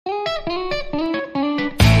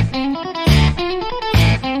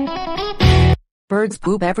Birds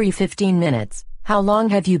poop every 15 minutes. How long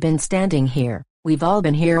have you been standing here? We've all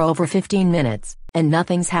been here over 15 minutes, and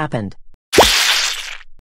nothing's happened.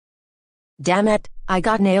 Damn it, I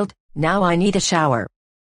got nailed. Now I need a shower.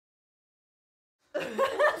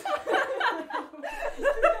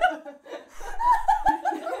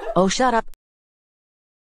 Oh, shut up.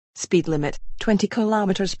 Speed limit, 20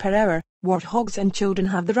 kilometers per hour. Warthogs and children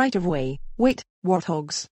have the right of way. Wait,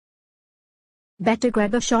 warthogs. Better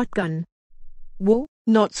grab a shotgun. Whoa,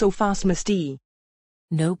 not so fast, Misty.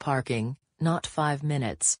 No parking, not 5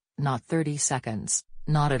 minutes, not 30 seconds,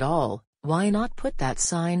 not at all. Why not put that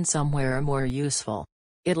sign somewhere more useful?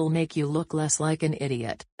 It'll make you look less like an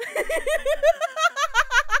idiot.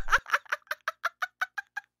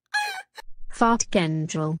 Fart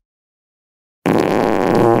Kendall.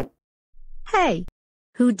 Hey!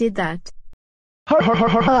 Who did that? Ha ha ha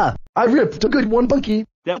ha ha! I ripped a good one, Bucky.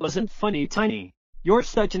 That wasn't funny, Tiny. You're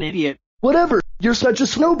such an idiot. Whatever, you're such a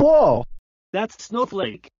snowball. That's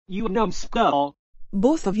Snowflake, you numbskull.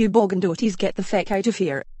 Both of you bogandoties get the feck out of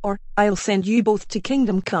here, or I'll send you both to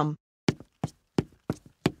Kingdom Come.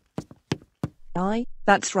 Aye,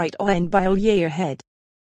 that's right, I'll end by your head.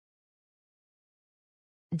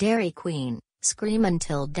 Dairy Queen, scream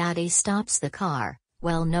until Daddy stops the car.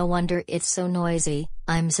 Well, no wonder it's so noisy.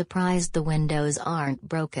 I'm surprised the windows aren't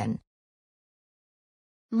broken.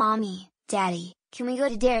 Mommy, Daddy, can we go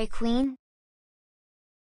to Dairy Queen?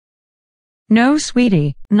 No,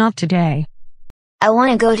 sweetie, not today. I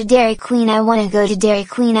want to go to Dairy Queen. I want to go to Dairy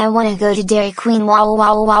Queen. I want to go to Dairy Queen. Wow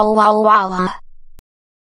wow wow wow wow.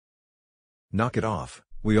 Knock it off.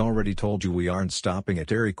 We already told you we aren't stopping at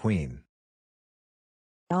Dairy Queen.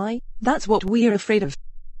 Aye, that's what we're afraid of.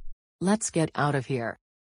 Let's get out of here.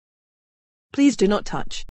 Please do not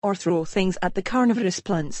touch or throw things at the carnivorous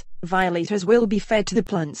plants. Violators will be fed to the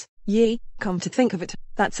plants. Yay, come to think of it,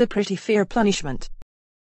 that's a pretty fair punishment.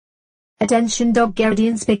 Attention dog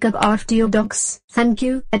guardians, pick up after your dogs. Thank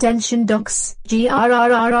you. Attention dogs.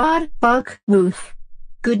 GRRRR, bark, woof.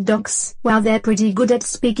 Good dogs. Wow, they're pretty good at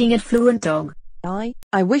speaking at fluent dog. Aye,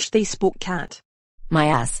 I wish they spoke cat. My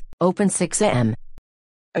ass, open 6 a.m.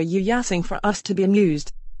 Are you yassing for us to be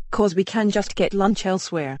amused? 'Cause we can just get lunch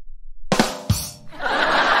elsewhere.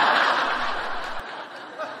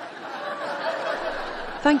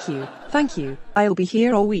 Thank you, I'll be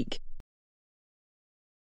here all week.